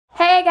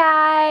Hey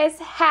guys,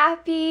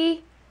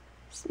 happy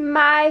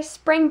my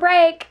spring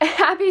break.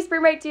 Happy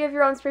spring break to you if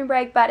you're on spring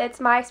break, but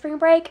it's my spring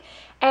break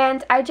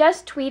and I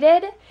just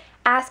tweeted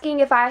asking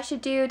if I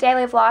should do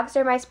daily vlogs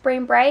during my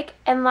spring break,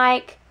 and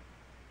like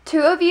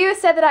 2 of you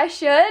said that I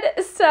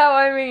should, so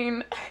I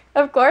mean,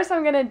 of course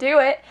I'm gonna do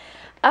it.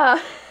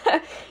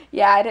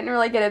 Yeah, I didn't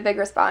really get a big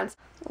response.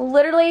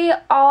 Literally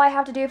all I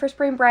have to do for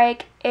spring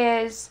break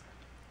is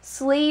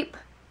sleep,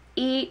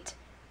 eat,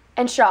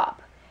 and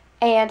shop.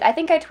 And I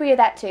think I tweeted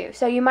that too,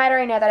 so you might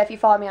already know that if you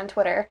follow me on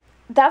Twitter.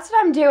 That's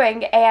what I'm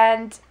doing,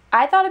 and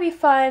I thought it'd be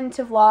fun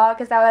to vlog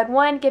because that would,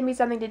 1, give me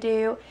something to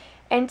do,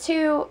 and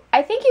 2,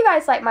 I think you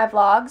guys like my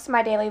vlogs,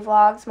 my daily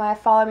vlogs, my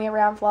follow me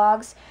around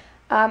vlogs,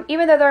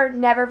 even though they're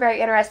never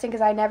very interesting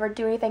because I never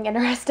do anything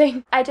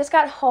interesting. I just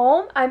got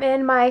home. I'm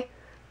in my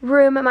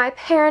room at my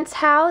parents'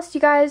 house.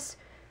 You guys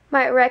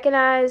might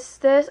recognize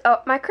this.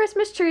 Oh, my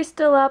Christmas tree's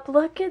still up.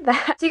 Look at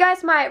that. So you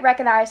guys might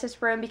recognize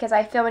this room because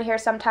I film in here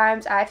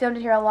sometimes. I filmed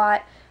in here a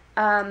lot.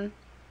 When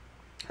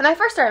I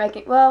first started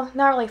making, well,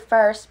 not really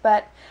first,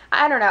 but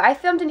I don't know. I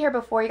filmed in here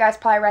before. You guys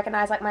probably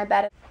recognize like my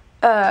bed.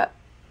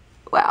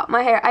 Wow,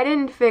 my hair. I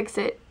didn't fix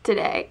it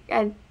today.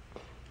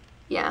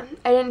 Yeah,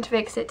 I didn't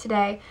fix it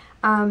today.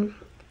 I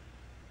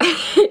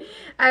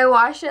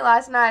washed it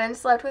last night and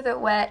slept with it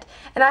wet,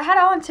 and I had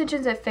all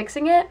intentions of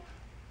fixing it.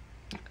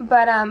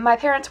 But my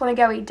parents want to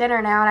go eat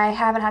dinner now, and I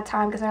haven't had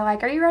time because they're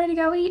like, are you ready to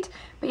go eat?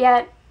 But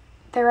yet,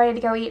 they're ready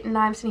to go eat, and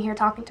I'm sitting here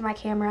talking to my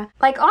camera.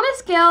 Like, on a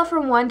scale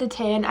from 1 to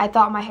 10, I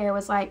thought my hair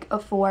was like a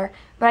 4.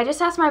 But I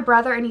just asked my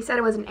brother, and he said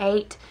it was an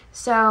 8.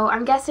 So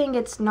I'm guessing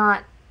it's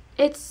not,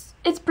 it's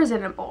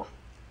presentable,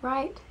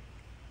 right?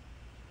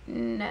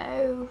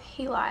 No,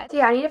 he lied. So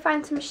yeah, I need to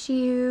find some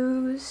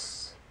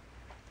shoes.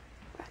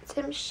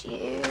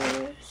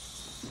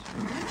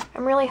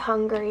 I'm really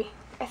hungry.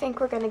 I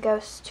think we're gonna go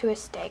to a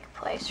steak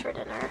place for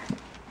dinner.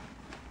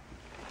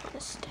 A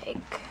steak.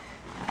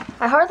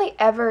 I hardly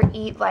ever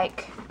eat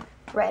like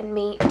red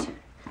meat,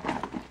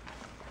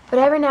 but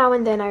every now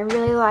and then I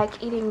really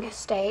like eating a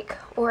steak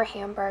or a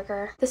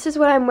hamburger. This is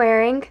what I'm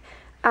wearing.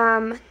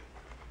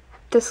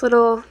 This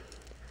little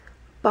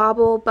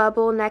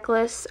bubble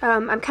necklace.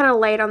 I'm kind of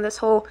late on this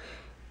whole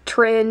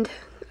trend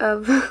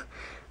of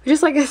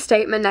just like a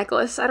statement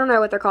necklace. I don't know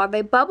what they're called.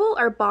 They bubble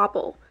or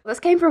bobble? This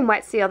came from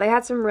Wet Seal. They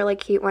had some really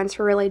cute ones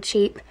for really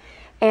cheap.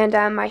 And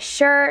my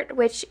shirt,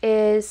 which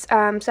is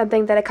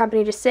something that a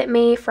company just sent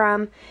me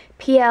from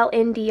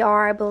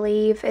PLNDR, I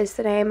believe is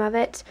the name of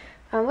it.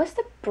 What's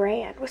the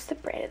brand? What's the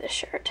brand of the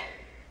shirt?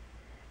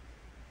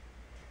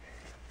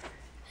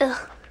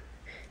 Ugh.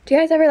 Do you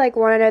guys ever like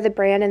want to know the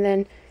brand and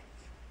then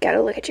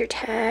gotta look at your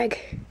tag?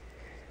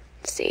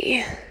 Let's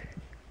see.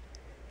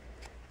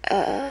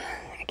 I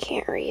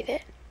can't read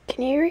it.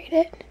 Can you read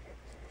it?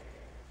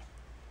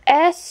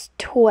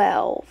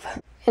 S12.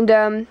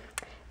 And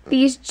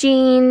these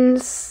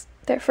jeans,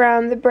 they're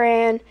from the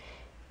brand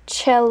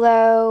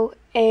Cello,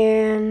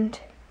 and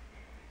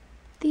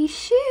these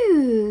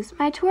shoes,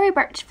 my Tory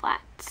Burch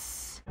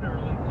flats.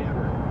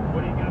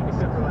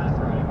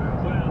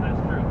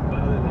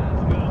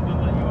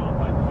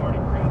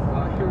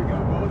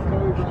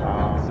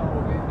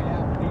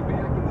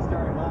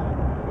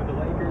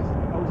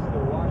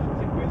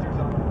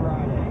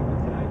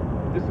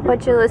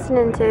 What you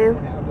listening to?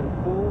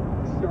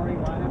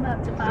 I'm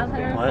up to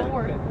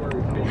 504.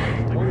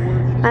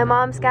 My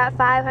mom's got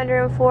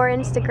 504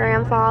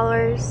 Instagram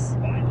followers.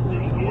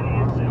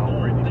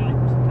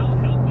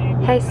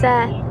 Hey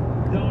Seth,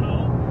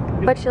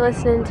 what you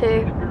listening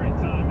to?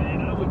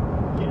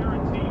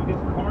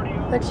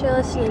 What you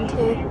listening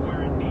to?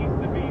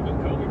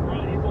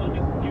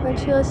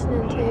 What you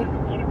listening to?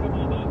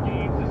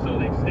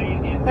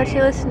 What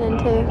you listening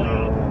to?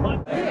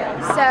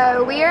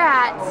 So we are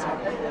at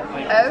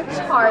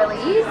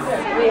O'Charlie's,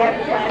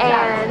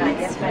 and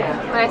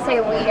when I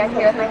say we, I'm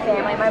here with my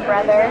family, my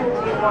brother,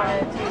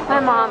 my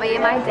mommy,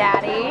 and my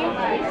daddy.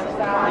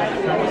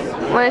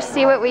 Want to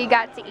see what we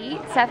got to eat?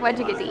 Seth, what'd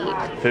you get to eat?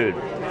 Food.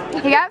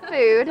 He got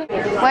food.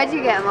 What'd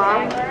you get,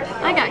 Mom?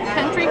 I got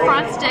country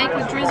fried steak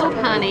with drizzled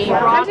honey,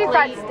 broccoli. Country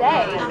fried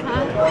steak?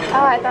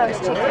 Oh, I thought it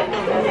was chicken.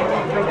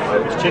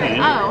 It's chicken.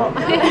 Oh.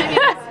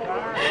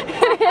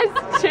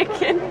 It's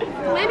chicken.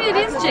 Maybe it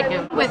is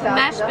chicken with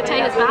mashed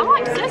potatoes, but I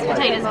like Seth's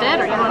potatoes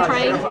better. You want to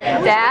trade?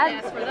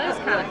 Dad? For those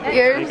kind of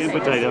things. Chicken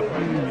potato.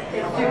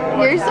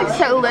 Yours looks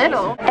so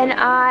little. And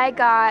I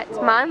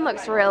got, mine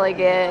looks really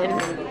good.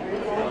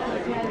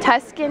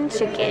 Tuscan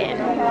chicken.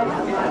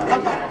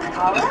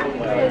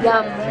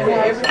 Yum.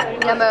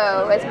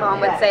 Yummo, as Mom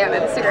would say on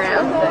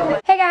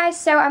Instagram. Hey guys,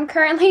 so I'm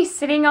currently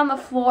sitting on the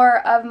floor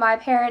of my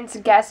parents'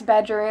 guest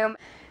bedroom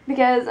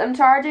because I'm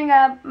charging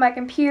up my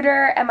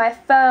computer and my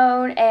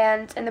phone,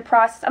 and in the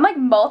process, I'm like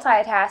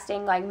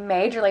multitasking like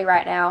majorly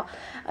right now.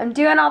 I'm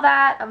doing all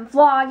that, I'm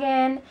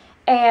vlogging,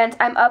 and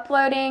I'm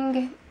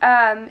uploading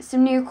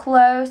some new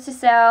clothes to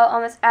sell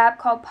on this app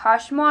called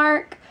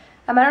Poshmark.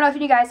 I don't know if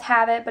you guys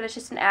have it, but it's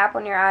just an app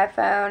on your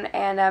iPhone,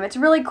 and it's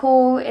really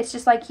cool. It's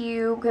just like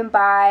you can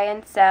buy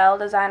and sell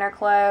designer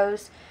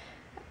clothes.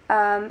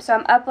 So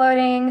I'm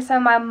uploading some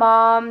of my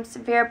mom's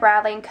Vera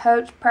Bradley and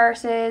Coach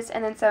purses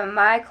and then some of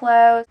my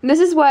clothes. This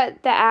is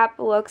what the app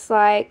looks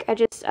like. I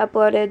just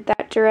uploaded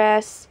that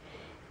dress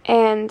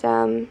and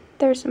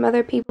there's some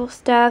other people's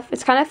stuff.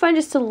 It's kind of fun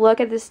just to look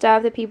at the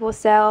stuff that people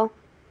sell.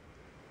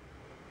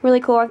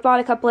 Really cool. I've bought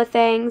a couple of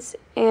things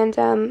and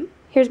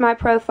here's my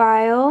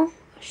profile.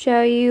 I'll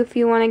show you if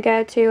you want to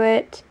go to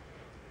it.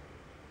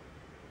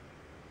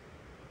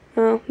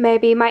 Oh,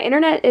 maybe. My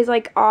internet is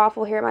like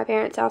awful here at my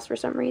parents' house for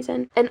some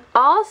reason. And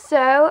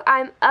also,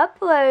 I'm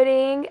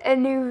uploading a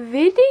new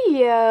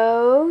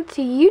video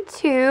to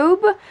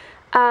YouTube.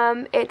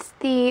 It's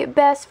the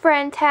best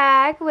friend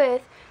tag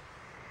with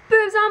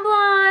Boobs on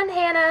Blonde,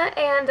 Hannah,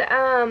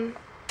 and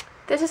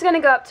this is going to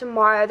go up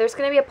tomorrow. There's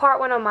going to be a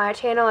part 1 on my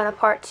channel and a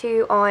part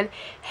 2 on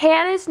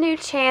Hannah's new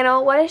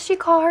channel. What does she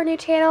call her new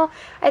channel?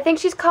 I think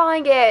she's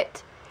calling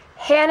it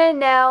Hannah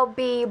Nell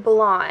B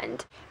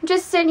Blonde. I'm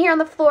just sitting here on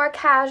the floor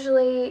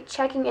casually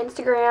checking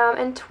Instagram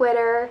and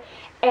Twitter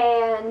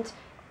and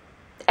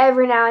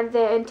every now and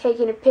then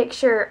taking a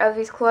picture of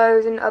these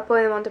clothes and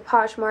uploading them onto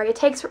Poshmark. It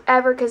takes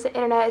forever because the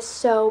internet is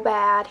so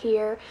bad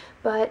here,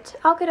 but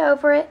I'll get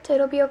over it.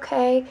 It'll be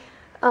okay.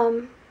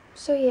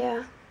 So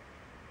yeah.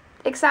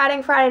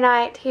 Exciting Friday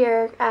night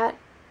here at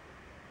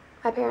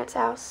my parents'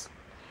 house.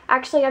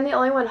 Actually, I'm the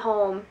only one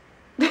home.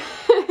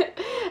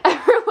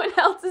 Everyone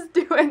else is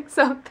doing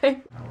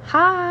something.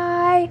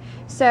 Hi!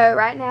 So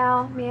right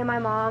now, me and my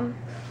mom,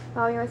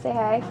 you want to say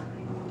hey?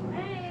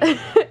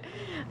 Hey!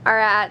 Are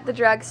at the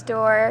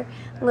drugstore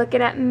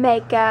looking at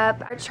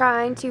makeup. We're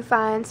trying to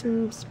find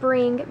some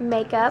spring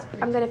makeup.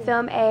 I'm going to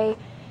film a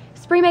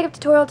spring makeup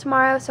tutorial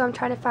tomorrow, so I'm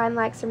trying to find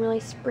like some really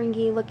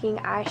springy looking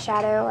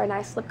eyeshadow or a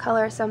nice lip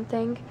color or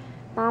something.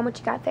 Mom, what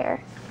you got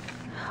there?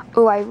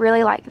 Oh, I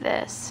really like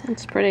this.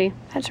 It's pretty.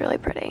 That's really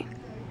pretty.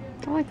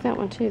 I like that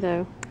one too,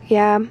 though.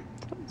 Yeah.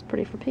 It's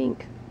pretty for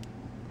pink.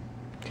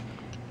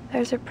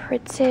 Those are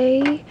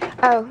pretty.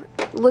 Oh,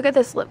 look at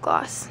this lip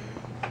gloss.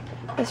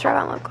 This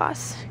Revlon lip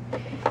gloss.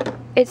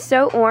 It's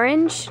so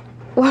orange.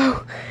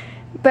 Whoa.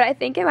 But I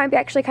think it might be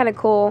actually kind of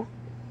cool.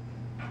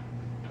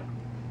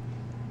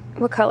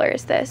 What color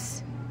is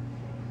this?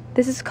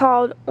 This is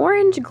called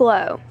Orange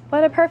Glow.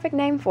 What a perfect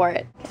name for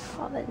it. It's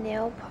called the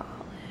nail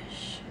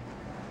polish.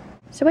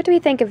 So what do we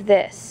think of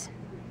this?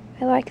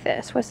 I like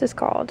this. What's this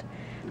called?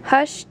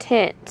 Hush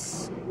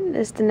Tints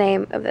is the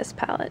name of this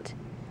palette.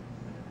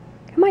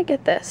 I might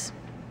get this.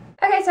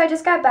 Okay, so I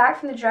just got back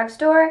from the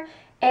drugstore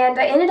and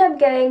I ended up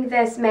getting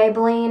this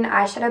Maybelline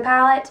eyeshadow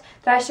palette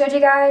that I showed you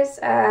guys.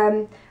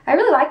 I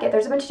really like it.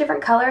 There's a bunch of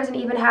different colors and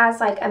even has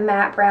like a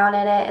matte brown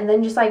in it and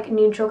then just like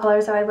neutral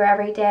colors that I wear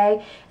every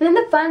day. And then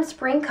the fun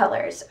spring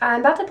colors.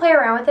 I'm about to play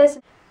around with this.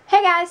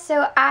 Hey guys,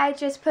 so I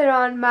just put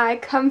on my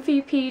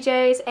comfy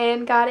PJs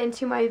and got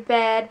into my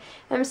bed.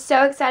 I'm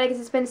so excited because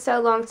it's been so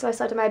long since I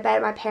slept in my bed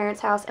at my parents'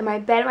 house, and my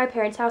bed at my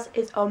parents' house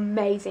is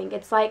amazing.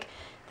 It's like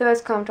the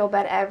most comfortable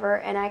bed ever,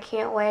 and I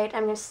can't wait.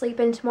 I'm going to sleep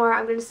in tomorrow.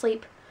 I'm going to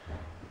sleep,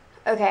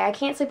 okay, I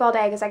can't sleep all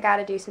day because I got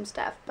to do some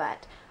stuff,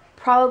 but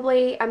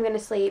probably I'm going to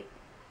sleep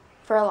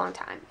for a long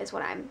time is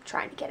what I'm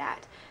trying to get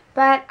at.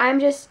 But I'm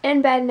just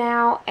in bed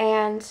now,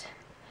 and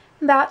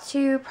I'm about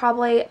to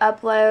probably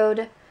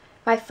upload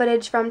my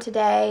footage from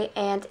today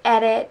and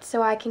edit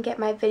so I can get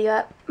my video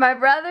up. My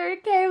brother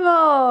came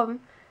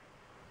home.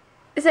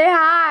 Say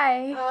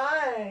hi.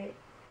 Hi.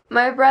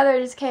 My brother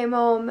just came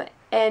home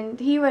and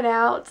he went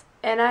out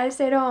and I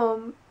stayed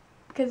home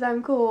because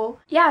I'm cool.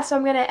 Yeah, so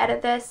I'm going to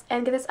edit this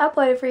and get this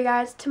uploaded for you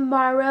guys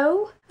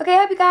tomorrow. Okay, I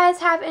hope you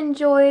guys have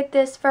enjoyed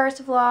this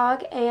first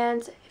vlog,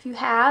 and if you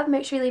have,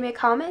 make sure you leave me a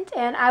comment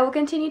and I will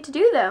continue to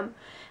do them.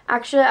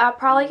 Actually, I'll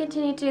probably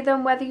continue to do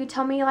them whether you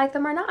tell me you like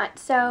them or not.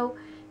 So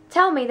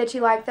tell me that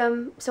you like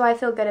them so I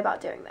feel good about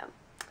doing them.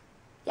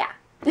 Yeah.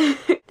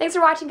 Thanks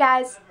for watching,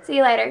 guys. See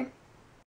you later.